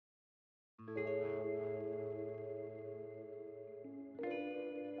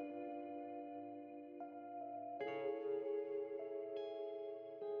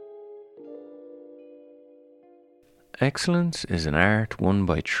Excellence is an art won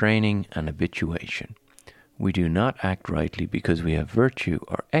by training and habituation. We do not act rightly because we have virtue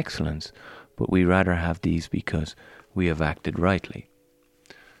or excellence, but we rather have these because we have acted rightly.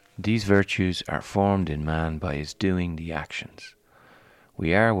 These virtues are formed in man by his doing the actions.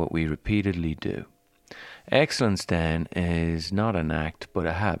 We are what we repeatedly do. Excellence, then, is not an act but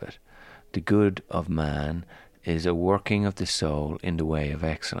a habit. The good of man is a working of the soul in the way of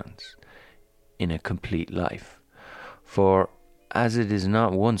excellence, in a complete life. For as it is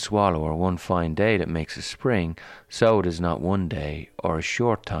not one swallow or one fine day that makes a spring, so it is not one day or a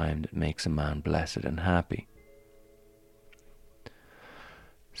short time that makes a man blessed and happy.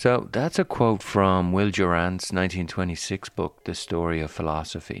 So that's a quote from Will Durant's 1926 book, The Story of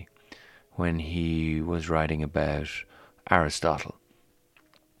Philosophy, when he was writing about Aristotle.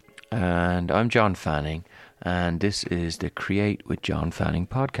 And I'm John Fanning, and this is the Create with John Fanning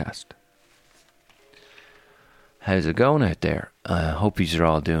podcast. How's it going out there? I hope you're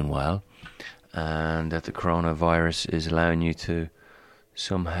all doing well, and that the coronavirus is allowing you to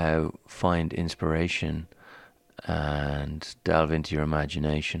somehow find inspiration and delve into your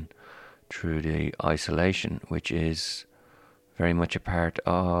imagination through the isolation, which is very much a part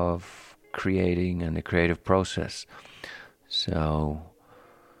of creating and the creative process. So,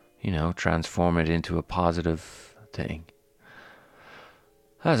 transform it into a positive thing,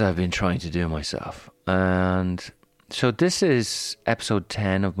 as I've been trying to do myself. And so this is episode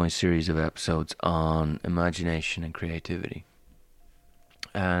 10 of my series of episodes on imagination and creativity,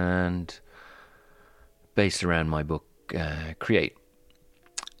 and based around my book, Create.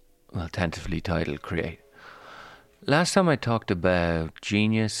 Well, tentatively titled Create. Last time I talked about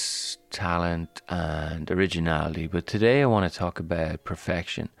genius, talent, and originality, but today I want to talk about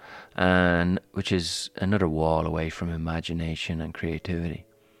perfection, and which is another wall away from imagination and creativity.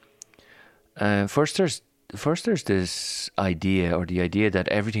 First there's this idea, or the idea that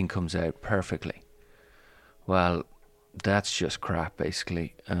everything comes out perfectly. Well, that's just crap,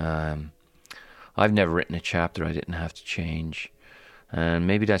 basically. I've never written a chapter I didn't have to change, and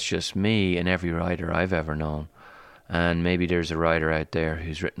maybe that's just me and every writer I've ever known. And maybe there's a writer out there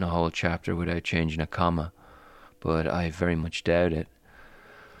who's written a whole chapter without changing a comma, but I very much doubt it.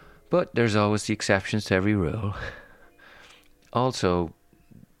 But there's always the exceptions to every rule. Also,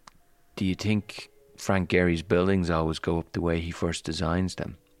 do you think Frank Gehry's buildings always go up the way he first designs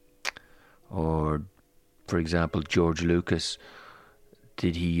them? Or, for example, George Lucas,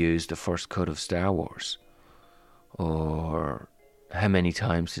 did he use the first cut of Star Wars? Or how many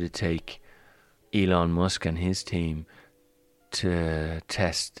times did it take Elon Musk and his team to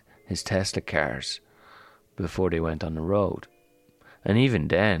test his Tesla cars before they went on the road? And even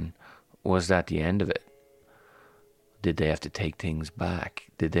then, was that the end of it? Did they have to take things back?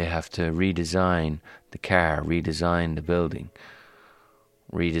 Did they have to redesign the car, redesign the building,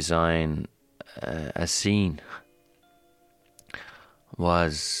 redesign a scene?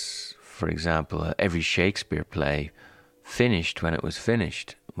 Was, for example, every Shakespeare play finished when it was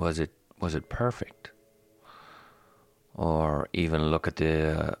finished? Was it perfect? Or even look at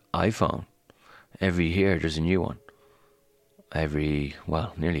the iPhone. Every year there's a new one.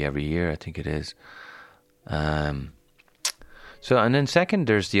 Nearly every year I think it is. So, and then second,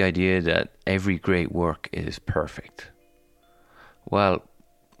 there's the idea that every great work is perfect. Well,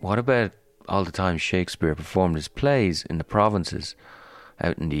 what about all the time Shakespeare performed his plays in the provinces,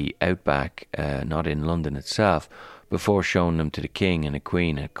 out in the outback, not in London itself, before showing them to the king and the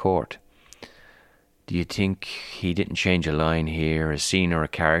queen at court? Do you think he didn't change a line here, a scene or a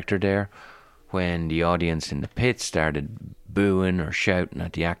character there, when the audience in the pit started booing or shouting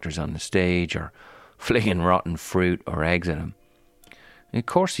at the actors on the stage, or flinging rotten fruit or eggs at him? Of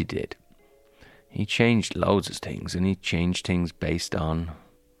course he did. He changed loads of things, and he changed things based on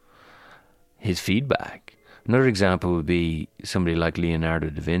his feedback. Another example would be somebody like Leonardo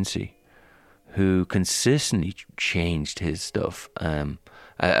da Vinci, who consistently changed his stuff.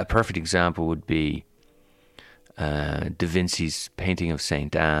 A perfect example would be Da Vinci's painting of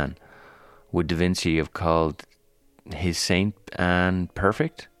Saint Anne. Would Da Vinci have called his Saint Anne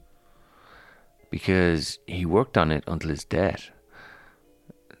perfect? Because he worked on it until his death.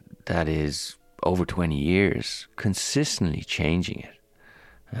 That is, over 20 years, consistently changing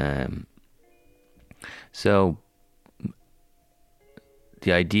it. So,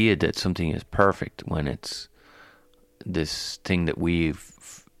 the idea that something is perfect when it's this thing that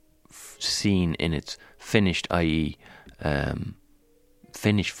we've seen in its finished, i.e.,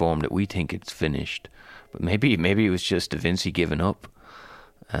 finished form, that we think it's finished, but maybe it was just Da Vinci giving up,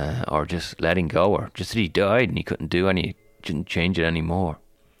 or just letting go, or just that he died and he couldn't change it anymore.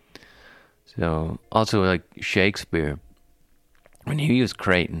 So also like Shakespeare, when he was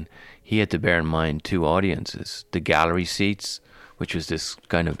creating, he had to bear in mind two audiences: the gallery seats, which was this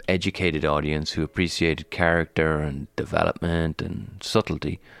kind of educated audience who appreciated character and development and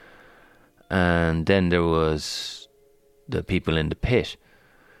subtlety, and then there was the people in the pit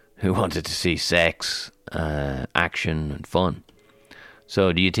who wanted to see sex, action, and fun.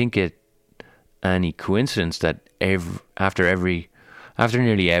 So, do you think it any coincidence that after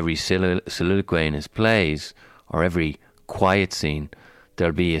nearly every soliloquy in his plays, or every quiet scene,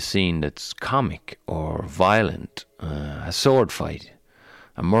 there'll be a scene that's comic or violent, a sword fight,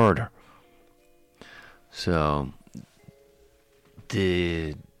 a murder? So,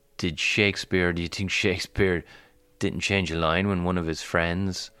 did Shakespeare? Do you think Shakespeare didn't change a line when one of his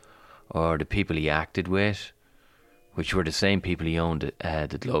friends or the people he acted with, which were the same people he owned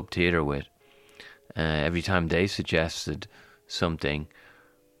the Globe Theatre with, every time they suggested something,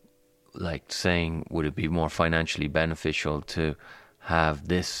 like saying, would it be more financially beneficial to have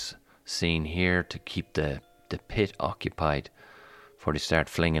this scene here to keep the pit occupied before they start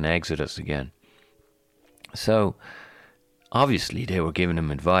flinging eggs at us again? So obviously they were giving him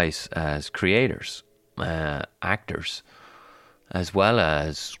advice as creators, actors, as well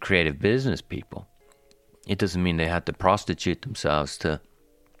as creative business people. It doesn't mean they had to prostitute themselves to,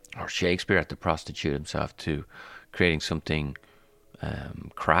 or Shakespeare had to prostitute himself to creating something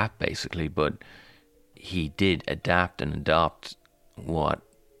crap, basically, but he did adapt and adopt what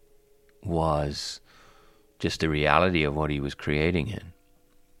was just the reality of what he was creating in.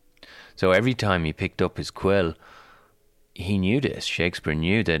 So every time he picked up his quill, he knew this. Shakespeare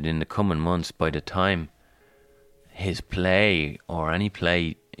knew that in the coming months, by the time his play or any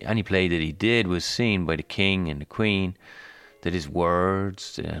play that he did was seen by the king and the queen, that his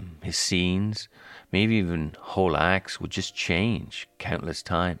words, his scenes, maybe even whole acts would just change countless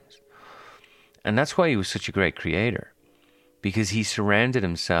times. And that's why he was such a great creator, because he surrounded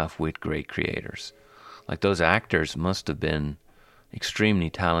himself with great creators. Like, those actors must have been extremely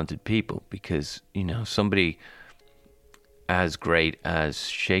talented people, because, somebody as great as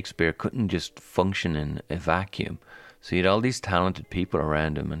Shakespeare couldn't just function in a vacuum. So he had all these talented people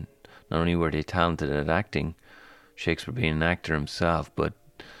around him, and not only were they talented at acting, Shakespeare being an actor himself, but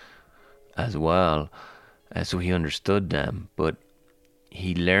as well, so he understood them, but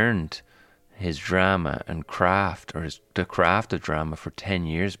he learned his drama and craft, or the craft of drama, for 10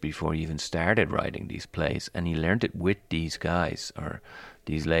 years before he even started writing these plays, and he learned it with these guys, or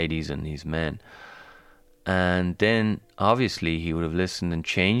these ladies and these men. And then obviously he would have listened and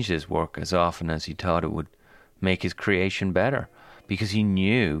changed his work as often as he thought it would make his creation better, because he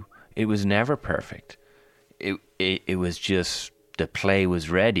knew it was never perfect. It was just, the play was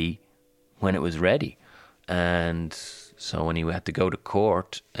ready when it was ready. And so when he had to go to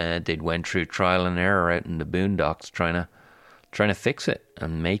court, they'd went through trial and error out in the boondocks trying to fix it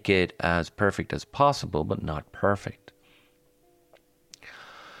and make it as perfect as possible, but not perfect.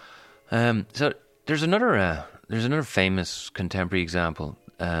 So there's another famous contemporary example,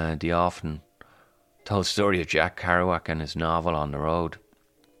 the often told story of Jack Kerouac and his novel On the Road.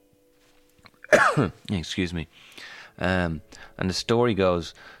 Excuse me. And the story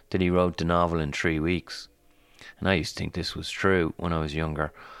goes that he wrote the novel in 3 weeks. And I used to think this was true when I was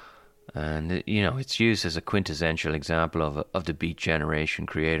younger. And, it's used as a quintessential example of the Beat Generation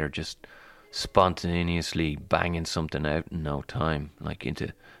creator just spontaneously banging something out in no time, like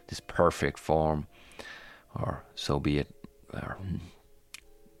into this perfect form, or so be it, or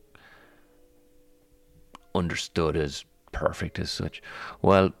understood as perfect as such.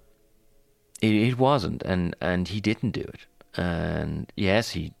 Well, it wasn't, and he didn't do it. And yes,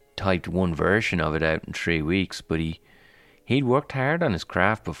 he typed one version of it out in 3 weeks, but he'd worked hard on his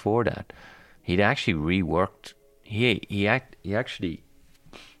craft before that. He'd actually reworked. He actually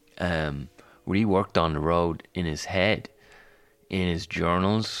reworked On the Road in his head, in his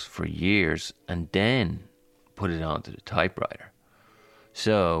journals for years, and then put it onto the typewriter.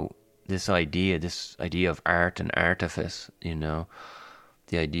 So this idea of art and artifice, the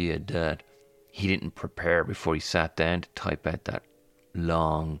idea that he didn't prepare before he sat down to type out that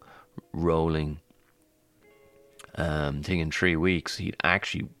long, rolling thing in 3 weeks. He'd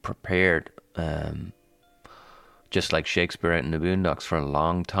actually prepared, just like Shakespeare out in the boondocks, for a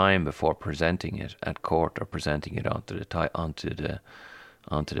long time before presenting it at court or presenting it onto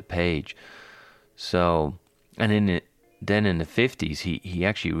the page. So, and then in the 50s, he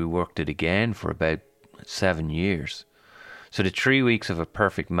actually reworked it again for about 7 years. So the 3 weeks of a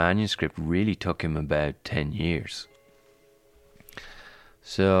perfect manuscript really took him about 10 years.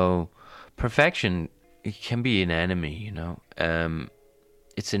 So perfection, it can be an enemy,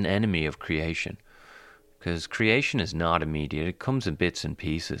 it's an enemy of creation, because creation is not immediate. It comes in bits and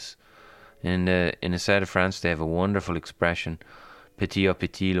pieces. In the south of France, they have a wonderful expression, petit à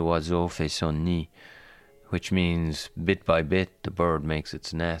petit l'oiseau fait son nid, which means bit by bit the bird makes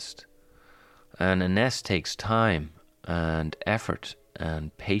its nest. And a nest takes time and effort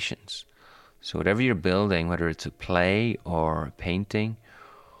and patience. So whatever you're building, whether it's a play or a painting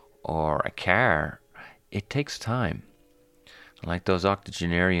or a car, it takes time. Like those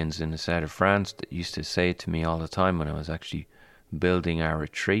octogenarians in the south of France that used to say it to me all the time when I was actually building our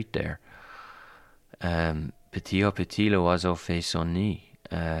retreat there. Petit à petit l'oiseau fait son nid.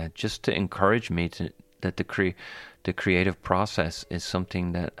 Just to encourage me that the creative process is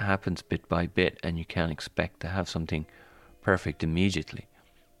something that happens bit by bit, and you can't expect to have something perfect immediately.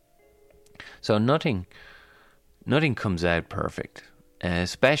 So nothing comes out perfect,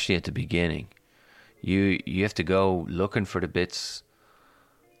 especially at the beginning. You have to go looking for the bits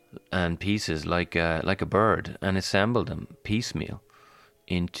and pieces like a bird and assemble them piecemeal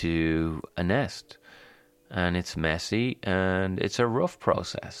into a nest. And it's messy and it's a rough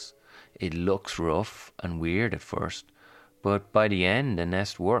process. It looks rough and weird at first, but by the end the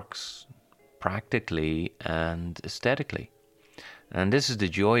nest works practically and aesthetically. And this is the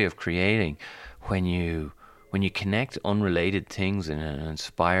joy of creating, when you connect unrelated things in an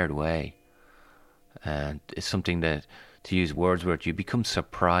inspired way. And it's something that, to use Wordsworth, you become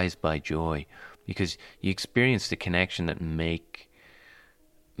surprised by joy, because you experience the connection that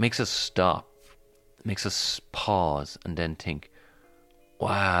makes us stop, makes us pause and then think,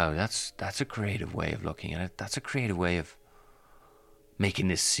 wow, that's a creative way of looking at it. That's a creative way of making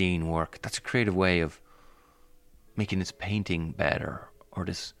this scene work. That's a creative way of making this painting better, or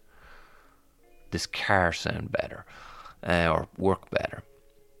this car sound better, or work better.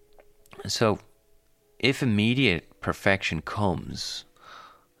 So if immediate perfection comes,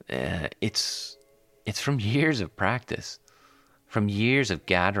 it's from years of practice, from years of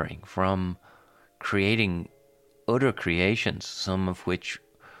gathering, from creating other creations, some of which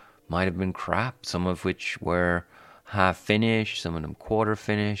might have been crap, some of which were half finished, some of them quarter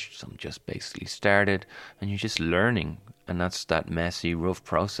finished, some just basically started, and you're just learning. And that's that messy, rough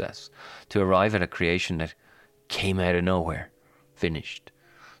process to arrive at a creation that came out of nowhere, finished.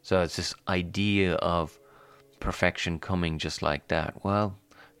 So it's this idea of perfection coming just like that. Well,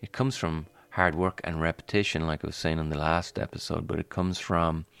 it comes from hard work and repetition, like I was saying in the last episode, but it comes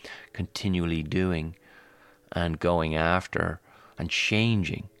from continually doing and going after and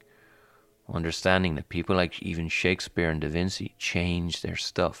changing. Understanding that people like even Shakespeare and Da Vinci changed their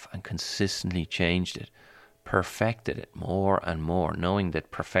stuff and consistently changed it, perfected it more and more, knowing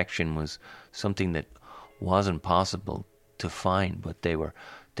that perfection was something that wasn't possible to find, but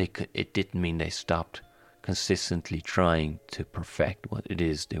it didn't mean they stopped consistently trying to perfect what it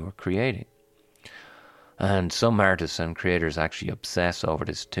is they were creating. And some artists and creators actually obsess over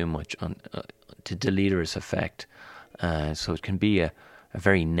this too much to deleterious effect. So it can be a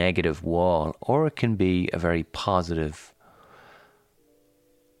very negative wall, or it can be a very positive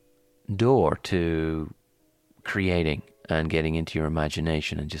door to creating and getting into your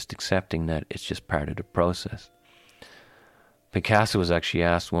imagination and just accepting that it's just part of the process. Picasso was actually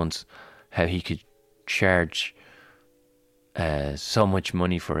asked once how he could charge so much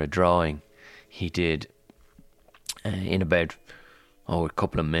money for a drawing he did in about a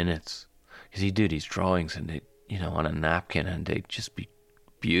couple of minutes, because he'd do these drawings and they, on a napkin, and they'd just be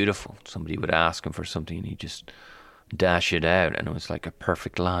beautiful. Somebody would ask him for something and he'd just dash it out, and it was like a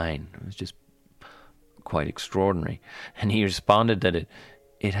perfect line. It was just quite extraordinary. And he responded that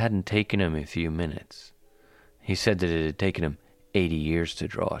it hadn't taken him a few minutes. He said that it had taken him 80 years to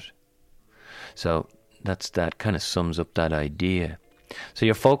draw it. So that kind of sums up that idea. So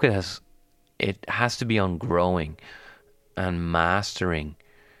your focus has to be on growing and mastering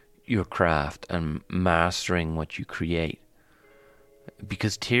your craft and mastering what you create,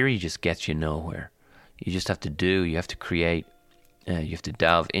 because theory just gets you nowhere. You just have to do, you have to create, you have to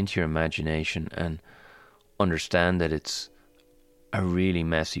delve into your imagination and understand that it's a really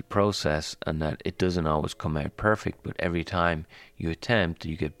messy process and that it doesn't always come out perfect, but every time you attempt,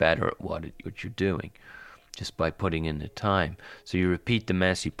 you get better at what you're doing just by putting in the time. So you repeat the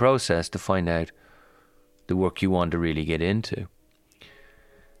messy process to find out the work you want to really get into.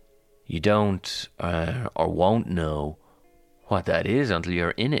 You don't or won't know what that is until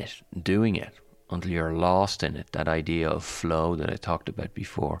you're in it, doing it, until you're lost in it. That idea of flow that I talked about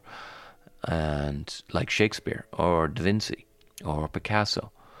before. And like Shakespeare or Da Vinci or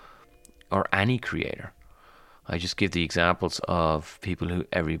Picasso or any creator. I just give the examples of people who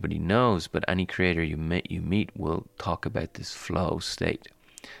everybody knows, but any creator you meet will talk about this flow state.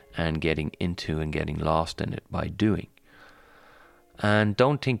 and getting into and getting lost in it by doing. And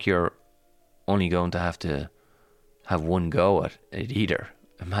don't think you're only going to have one go at it either.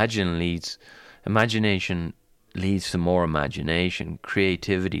 Imagination leads to more imagination.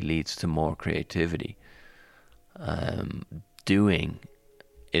 Creativity leads to more creativity. Doing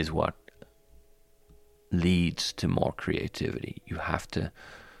is what leads to more creativity. You have to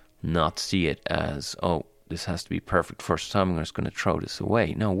not see it as, oh, this has to be perfect first time, I'm just going to throw this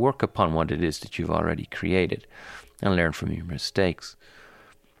away. No, work upon what it is that you've already created and learn from your mistakes.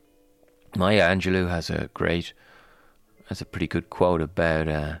 Maya Angelou has a pretty good quote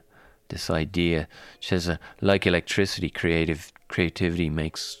about this idea. She says, like electricity, creativity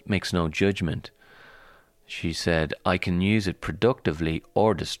makes no judgment. She said, I can use it productively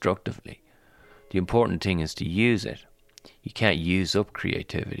or destructively. The important thing is to use it. You can't use up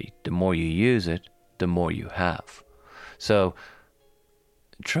creativity. The more you use it, the more you have. So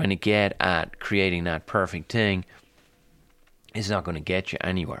trying to get at creating that perfect thing is not going to get you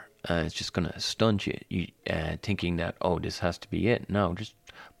anywhere. It's just going to stunt you, thinking that, oh, this has to be it. No, just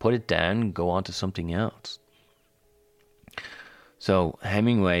put it down and go on to something else. So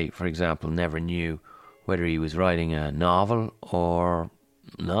Hemingway, for example, never knew whether he was writing a novel or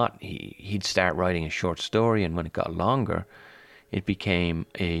not. He'd start writing a short story, and when it got longer, it became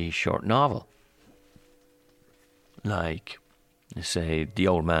a short novel. Like, say, The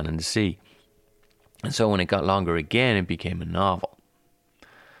Old Man and the Sea. And so when it got longer again, it became a novel.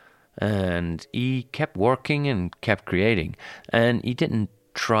 And he kept working and kept creating. And he didn't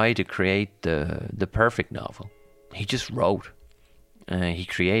try to create the perfect novel. He just wrote. He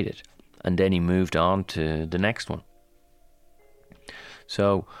created. And then he moved on to the next one.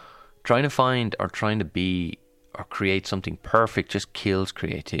 So trying to find or trying to be or create something perfect just kills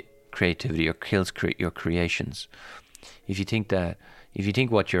creativity or kills your creations. If you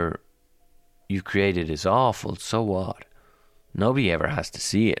think what you've created is awful, so what? Nobody ever has to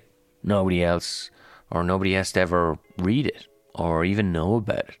see it. Nobody has to ever read it or even know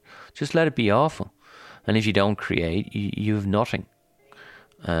about it. Just let it be awful. And if you don't create, you have nothing.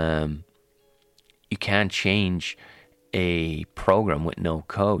 You can't change a program with no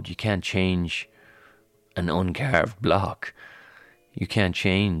code. You can't change an uncarved block. You can't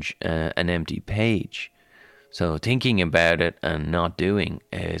change an empty page. So thinking about it and not doing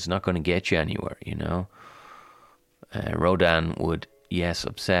is not going to get you anywhere, you know. Rodin would, yes,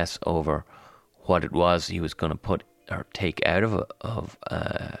 obsess over what it was he was going to put or take out of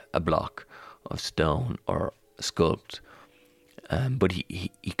a block of stone or sculpt. But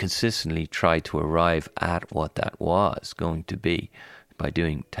he consistently tried to arrive at what that was going to be by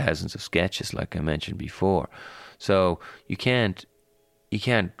doing thousands of sketches, like I mentioned before. So you can't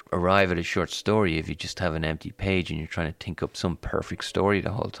arrive at a short story if you just have an empty page and you're trying to think up some perfect story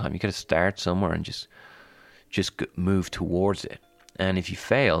the whole time. You got to start somewhere and just move towards it. And if you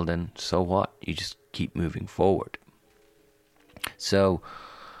fail, then so what? You just keep moving forward. So,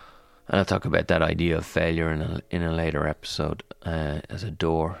 and I'll talk about that idea of failure in a later episode as a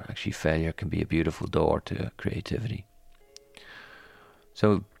door. Actually, failure can be a beautiful door to creativity.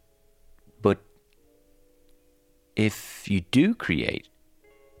 So, but if you do create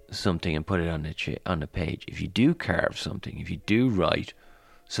something and put it on the page, if you do carve something, if you do write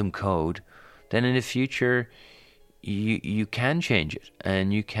some code, then in the future you can change it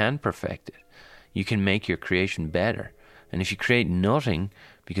and you can perfect it. You can make your creation better. And if you create nothing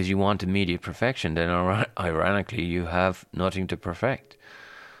because you want immediate perfection, then ironically you have nothing to perfect.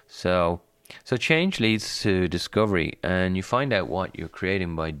 So change leads to discovery, and you find out what you're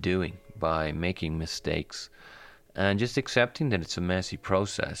creating by making mistakes, and just accepting that it's a messy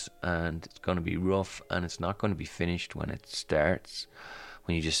process and it's going to be rough and it's not going to be finished when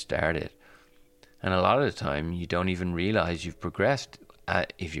you just start it. And a lot of the time you don't even realize you've progressed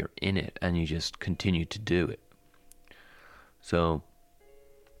if you're in it and you just continue to do it. So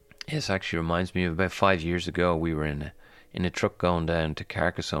this actually reminds me of about 5 years ago. We were in a truck going down to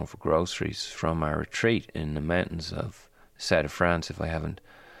Carcassonne for groceries from our retreat in the mountains of the south of France. If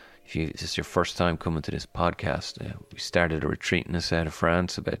this is your first time coming to this podcast, we started a retreat in the south of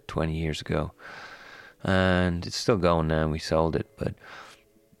France about 20 years ago, and it's still going now. We sold it, but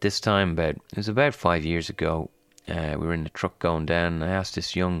this time it was about 5 years ago. We were in the truck going down, and I asked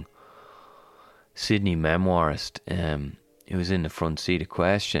this young Sydney memoirist who was in the front seat a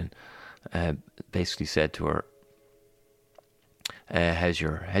question. Basically said to her, "How's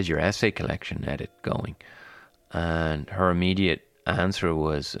your essay collection edit going?" And her immediate answer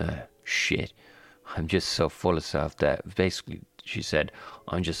was, "Shit, I'm just so full of self-doubt." Basically, she said,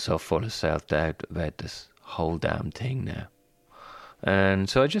 "I'm just so full of self-doubt about this whole damn thing now." And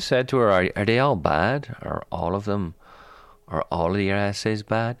so I just said to her, are they all bad? Are all of them, are all of your essays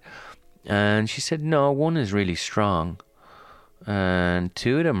bad? And she said, no, one is really strong. And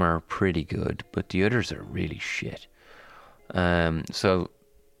two of them are pretty good, but the others are really shit. So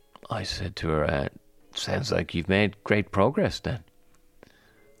I said to her, sounds like you've made great progress then.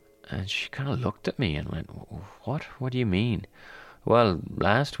 And she kind of looked at me and went, what? What do you mean? Well,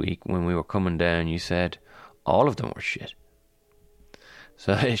 last week when we were coming down, you said all of them were shit.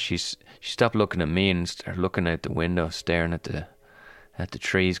 So she stopped looking at me and started looking out the window, staring at the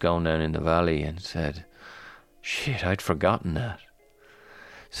trees going down in the valley, and said, shit, I'd forgotten that.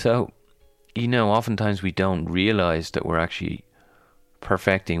 So, oftentimes we don't realize that we're actually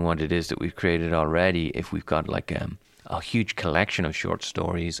perfecting what it is that we've created already if we've got like a huge collection of short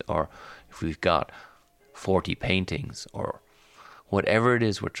stories, or if we've got 40 paintings, or whatever it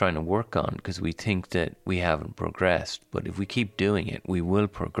is we're trying to work on, because we think that we haven't progressed. But if we keep doing it, we will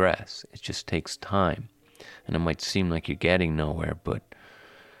progress. It just takes time. And it might seem like you're getting nowhere, but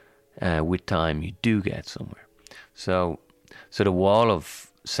with time you do get somewhere. So the wall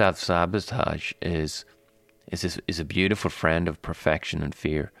of self-sabotage is a beautiful friend of perfection and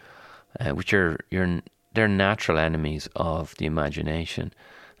fear, which they're natural enemies of the imagination.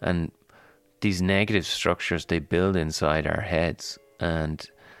 And these negative structures, they build inside our heads, and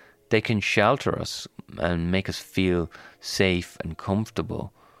they can shelter us and make us feel safe and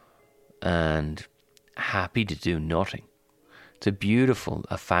comfortable and happy to do nothing. It's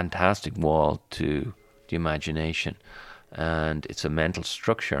a fantastic wall to the imagination, and it's a mental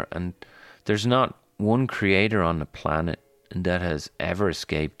structure. And there's not one creator on the planet that has ever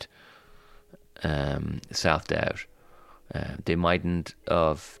escaped self-doubt. They mightn't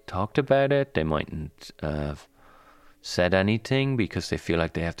have talked about it. They mightn't have said anything because they feel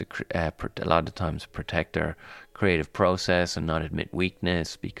like they have to, a lot of times, protect their creative process and not admit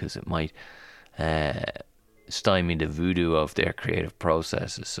weakness, because it might stymie the voodoo of their creative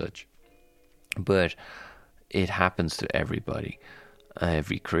process as such. But it happens to everybody,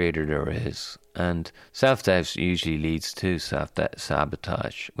 every creator there is. And self-doubt usually leads to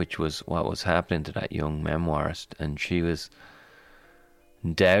self-sabotage, which was what was happening to that young memoirist. And she was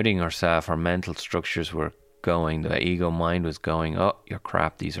doubting herself. Her mental structures were going, the ego mind was going, oh, you're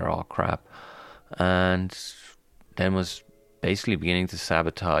crap, these are all crap. And then was basically beginning to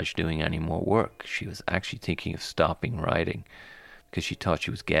sabotage doing any more work. She was actually thinking of stopping writing because she thought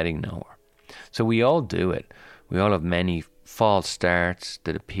she was getting nowhere. So we all do it. We all have many false starts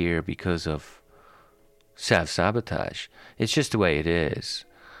that appear because of self-sabotage. It's just the way it is.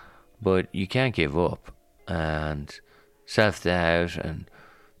 But you can't give up. And self-doubt and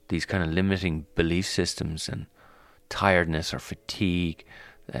these kind of limiting belief systems and tiredness or fatigue,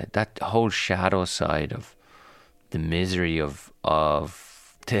 that whole shadow side of the misery of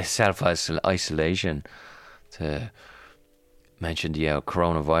the self-isolation, to mention the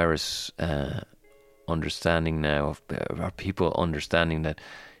coronavirus understanding now of our people understanding that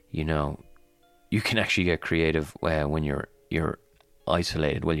you can actually get creative when you're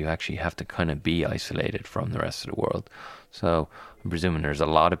isolated. Well, you actually have to kind of be isolated from the rest of the world. So I'm presuming there's a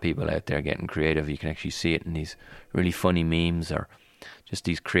lot of people out there getting creative. You can actually see it in these really funny memes, or just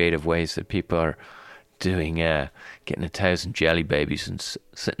these creative ways that people are doing, getting 1,000 jelly babies and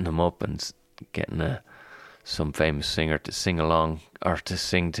sitting them up and getting some famous singer to sing along or to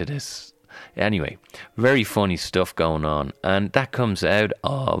sing to this. Anyway, very funny stuff going on, and that comes out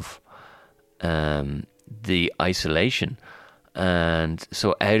of the isolation. And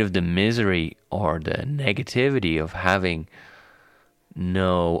so out of the misery or the negativity of having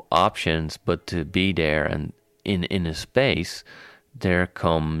no options but to be there and in a space, there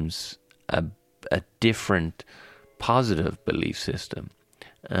comes a different positive belief system.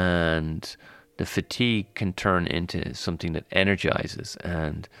 And the fatigue can turn into something that energizes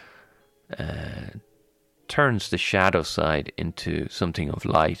and turns the shadow side into something of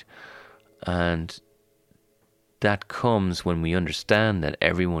light. And that comes when we understand that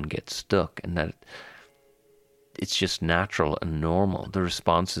everyone gets stuck and that it's just natural and normal. The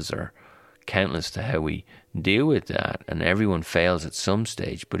responses are countless to how we deal with that, and everyone fails at some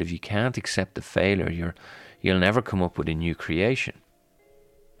stage. But if you can't accept the failure, you'll never come up with a new creation.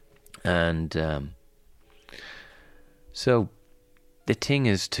 And so the thing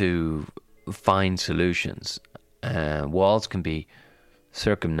is to find solutions. Walls can be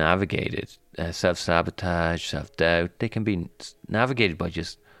circumnavigated. Self-sabotage, self-doubt, they can be navigated by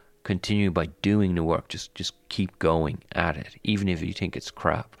just continue by doing the work. Just keep going at it, even if you think it's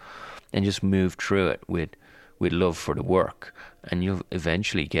crap, and just move through it with love for the work, and you'll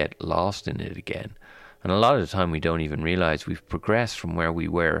eventually get lost in it again. And a lot of the time we don't even realise we've progressed from where we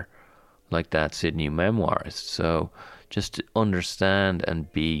were, like that Sydney memoirist. So just to understand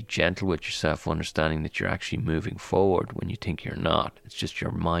and be gentle with yourself, understanding that you're actually moving forward when you think you're not. It's just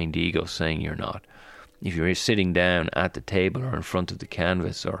your mind ego saying you're not. If you're sitting down at the table or in front of the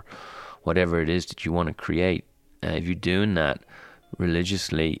canvas or whatever it is that you want to create, if you're doing that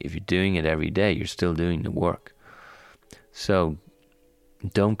religiously, if you're doing it every day, you're still doing the work. So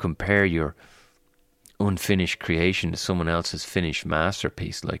don't compare your unfinished creation to someone else's finished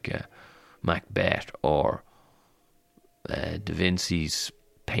masterpiece, like a Macbeth or Da Vinci's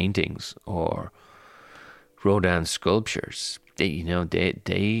paintings or Rodin's sculptures. They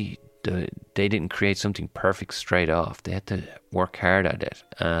didn't create something perfect straight off. They had to work hard at it.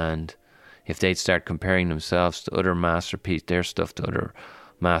 And if they'd start comparing themselves to other masterpieces, their stuff to other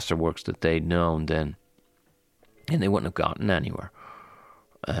masterworks that they'd known, then they wouldn't have gotten anywhere.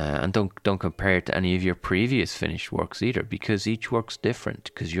 And don't compare it to any of your previous finished works either, because each work's different,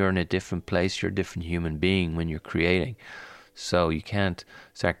 because you're in a different place, you're a different human being when you're creating. So you can't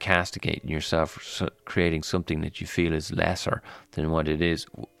start castigating yourself for creating something that you feel is lesser than what it is,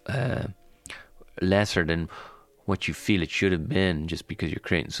 lesser than what you feel it should have been, just because you're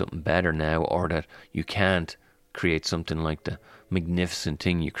creating something better now, or that you can't create something like the magnificent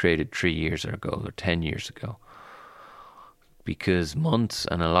thing you created 3 years ago or 10 years ago. Because months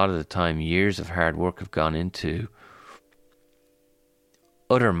and a lot of the time years of hard work have gone into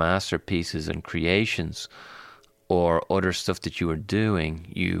other masterpieces and creations, or other stuff that you were doing.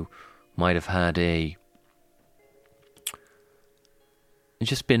 You might have had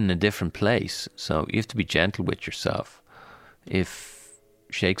just been in a different place. So you have to be gentle with yourself. If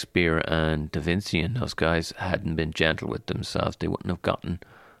Shakespeare and Da Vinci and those guys hadn't been gentle with themselves, they wouldn't have gotten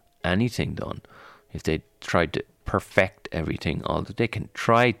anything done. If they tried to perfect everything, although they can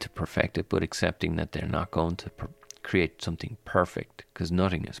try to perfect it, but accepting that they're not going to create something perfect, because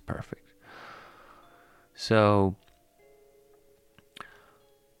nothing is perfect. So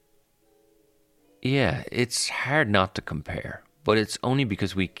yeah, it's hard not to compare, but it's only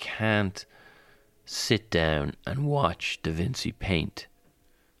because we can't sit down and watch Da Vinci paint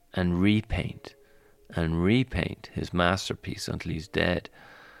and repaint his masterpiece until he's dead,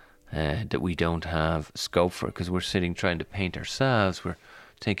 that we don't have scope for it, because we're sitting trying to paint ourselves. We're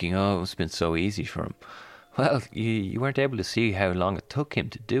thinking, oh, it's been so easy for him. Well, you weren't able to see how long it took him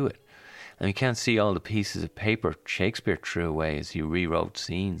to do it. And you can't see all the pieces of paper Shakespeare threw away as he rewrote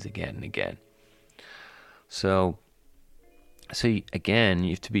scenes again and again. So again,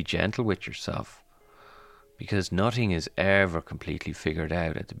 you have to be gentle with yourself, because nothing is ever completely figured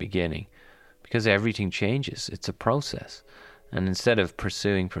out at the beginning, because everything changes. It's a process. And instead of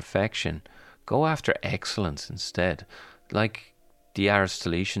pursuing perfection, go after excellence instead. Like the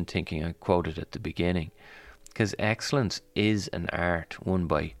Aristotelian thinking I quoted at the beginning. Because excellence is an art won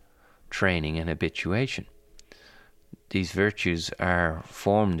by training and habituation. These virtues are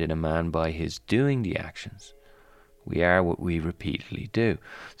formed in a man by his doing the actions. We are what we repeatedly do.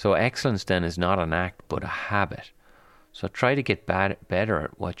 So excellence then is not an act but a habit. So try to get better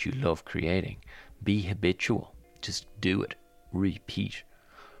at what you love creating. Be habitual. Just do it. Repeat.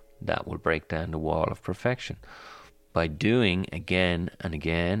 That will break down the wall of perfection. By doing again and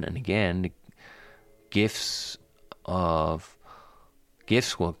again and again, the gifts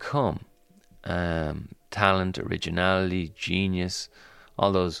will come. Talent, originality, genius,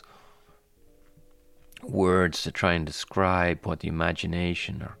 all those words to try and describe what the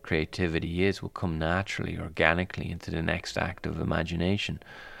imagination or creativity is will come naturally, organically into the next act of imagination,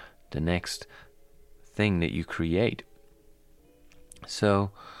 the next thing that you create.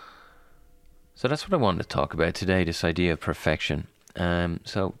 So that's what I wanted to talk about today, this idea of perfection.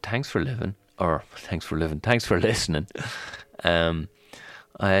 So thanks for listening.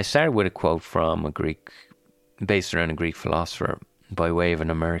 I started with a quote from based around a Greek philosopher by way of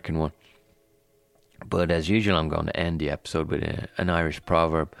an American one. But as usual, I'm going to end the episode with an Irish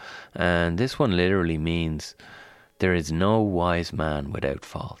proverb. And this one literally means, there is no wise man without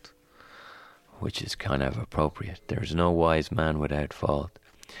fault. Which is kind of appropriate. There is no wise man without fault.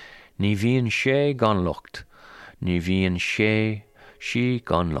 Ní bhíonn sé gan lucht. Ní bhíonn sí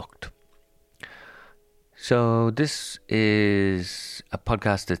gan lucht. So this is a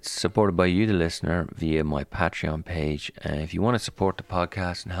podcast that's supported by you, the listener, via my Patreon page. If you want to support the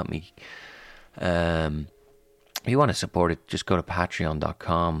podcast and help me, if you want to support it, just go to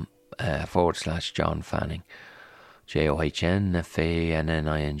patreon.com /John Fanning,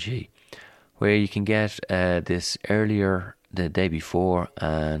 JOHNFANNING, where you can get this earlier the day before,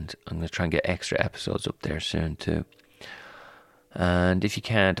 and I'm going to try and get extra episodes up there soon too. And if you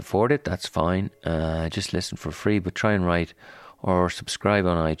can't afford it, that's fine. Just listen for free, but try and write or subscribe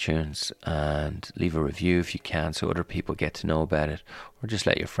on iTunes and leave a review if you can, so other people get to know about it, or just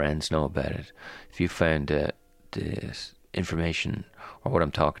let your friends know about it if you found the information or what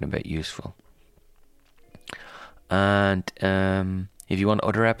I'm talking about useful. And if you want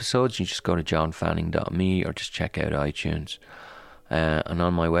other episodes, you just go to johnfanning.me or just check out iTunes. And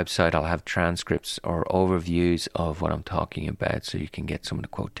on my website, I'll have transcripts or overviews of what I'm talking about, so you can get some of the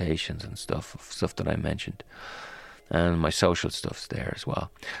quotations and stuff that I mentioned. And my social stuff's there as well.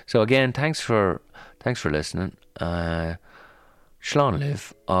 So again, thanks for listening. Slán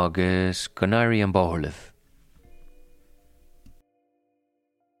live agus Gonari and Bohor live.